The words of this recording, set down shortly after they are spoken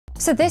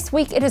So this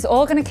week it is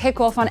all going to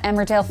kick off on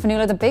Emmerdale.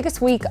 Fionnuala, the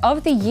biggest week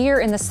of the year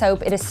in the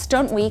soap. It is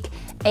stunt week.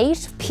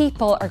 8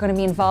 people are going to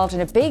be involved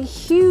in a big,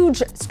 huge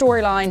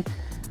storyline,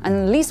 and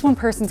at least one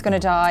person's going to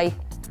die.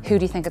 Who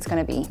do you think it's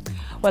going to be?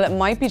 Well, it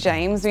might be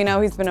James. We know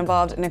he's been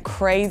involved in a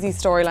crazy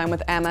storyline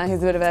with Emma,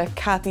 who's a bit of a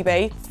Kathy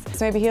Bates.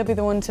 So maybe he'll be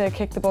the one to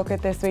kick the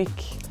bucket this week.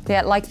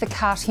 Yeah, like the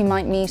cat, he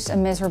might meet a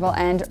miserable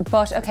end.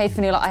 But okay,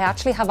 Fionnuala, I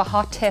actually have a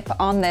hot tip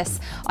on this.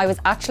 I was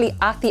actually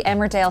at the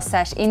Emmerdale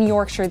set in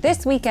Yorkshire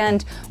this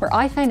weekend where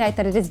I found out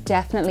that it is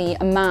definitely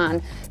a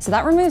man. So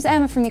that removes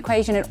Emma from the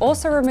equation. It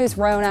also removes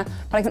Rona,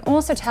 but I can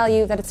also tell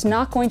you that it's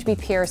not going to be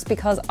Pierce,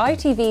 because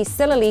ITV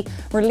sillily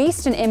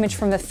released an image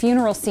from the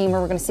funeral scene where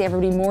we're going to see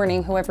everybody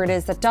mourning whoever it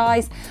is that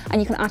dies,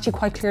 and you can actually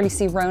quite clearly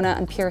see Rona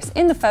and Pierce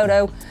in the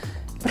photo.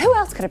 But who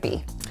else could it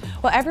be?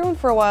 Well, everyone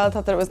for a while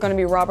thought that it was going to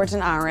be Robert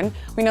and Aaron.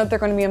 We know that they're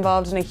going to be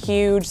involved in a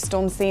huge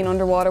stunt scene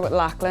underwater with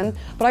Lachlan,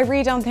 but I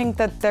really don't think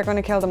that they're going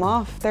to kill them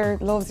off. They're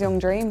love's young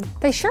dream.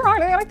 They sure are.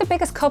 They're like the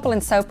biggest couple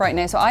in soap right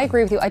now, so I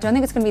agree with you. I don't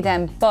think it's going to be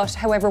them. But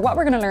however, what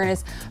we're going to learn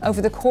is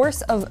over the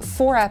course of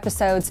 4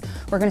 episodes,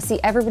 we're going to see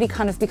everybody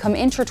kind of become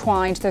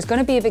intertwined. There's going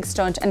to be a big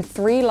stunt, and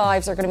 3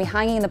 lives are going to be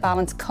hanging in the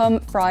balance come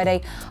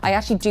Friday. I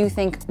actually do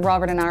think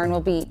Robert and Aaron will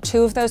be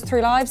 2 of those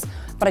 3 lives,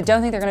 but I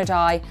don't think they're going to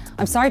die.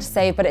 I'm sorry to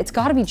say, but it's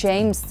got to be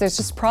James. There's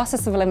just a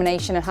process of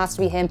elimination. It has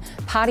to be him.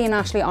 Paddy and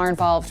Ashley are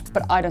involved,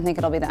 but I don't think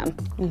it'll be them.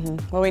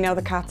 Well, we know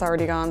the cat's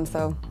already gone,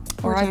 so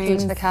RIP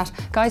to the cat.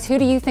 Guys, who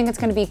do you think it's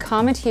going to be?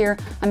 Comment here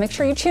and make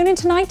sure you tune in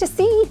tonight to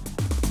see.